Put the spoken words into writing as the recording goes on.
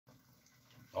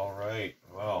All right,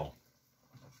 well,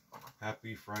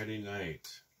 happy Friday night.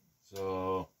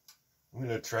 So I'm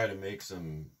gonna try to make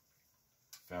some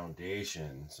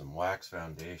foundation, some wax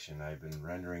foundation. I've been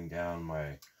rendering down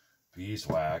my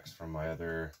beeswax from my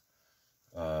other,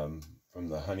 from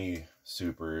the honey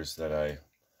supers that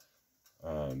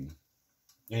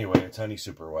anyway, it's honey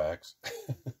super wax.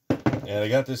 And I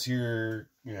got this here,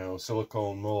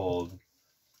 silicone mold.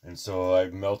 And so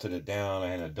I've melted it down. I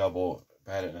had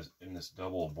it in this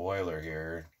double boiler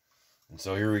here. And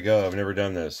so here we go. I've never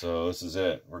done this, so this is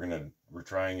it. We're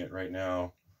trying it right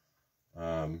now.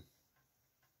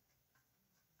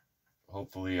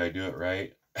 Hopefully I do it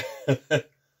right. I've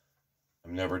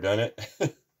never done it.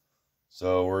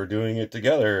 So we're doing it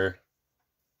together.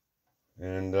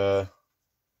 And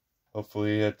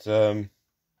hopefully let's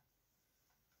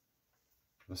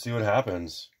see what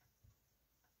happens.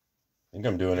 I think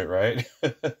I'm doing it right.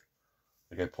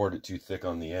 Like I poured it too thick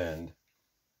on the end.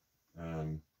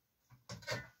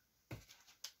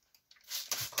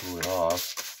 Cool it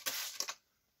off.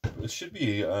 It should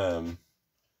be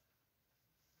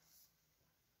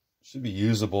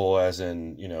usable, as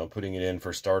in, putting it in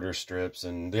for starter strips.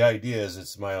 And the idea is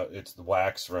it's the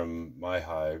wax from my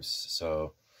hives,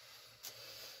 so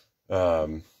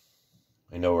I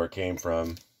know where it came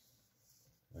from.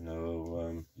 I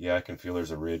know, yeah, I can feel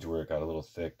there's a ridge where it got a little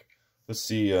thick. Let's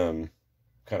see,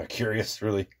 kind of curious,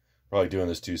 really. Probably doing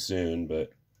this too soon,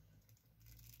 but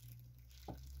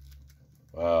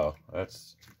wow, what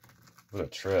a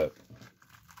trip.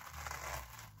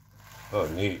 Oh,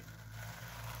 neat.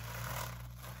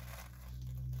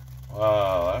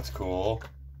 Wow, that's cool.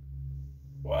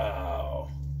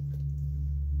 Wow.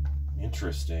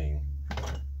 Interesting.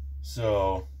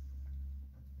 So,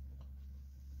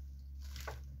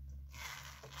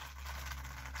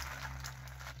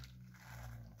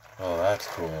 oh, that's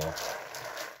cool.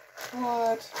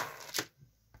 What?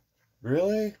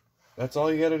 Really? That's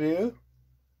all you gotta do?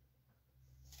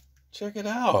 Check it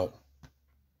out.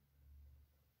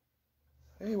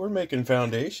 Hey, we're making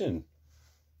foundation.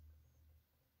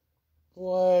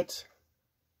 What?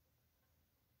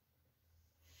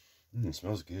 It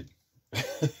smells good.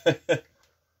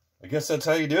 I guess that's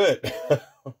how you do it.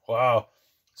 Wow.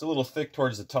 It's a little thick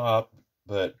towards the top,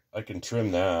 but I can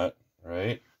trim that,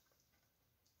 right?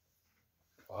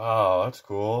 Wow, that's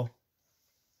cool.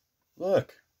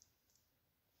 Look.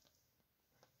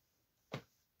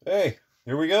 Hey,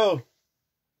 here we go.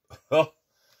 Well,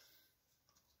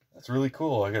 that's really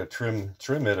cool. I gotta trim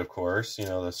it, of course,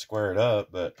 to square it up,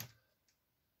 but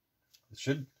it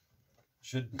should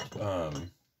fit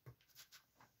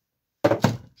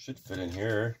in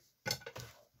here.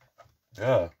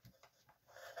 Yeah.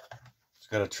 Just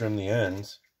gotta trim the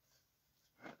ends.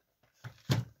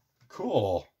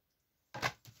 Cool.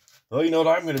 Well, you know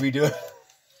what I'm gonna be doing?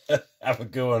 Have a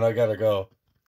good one. I gotta go.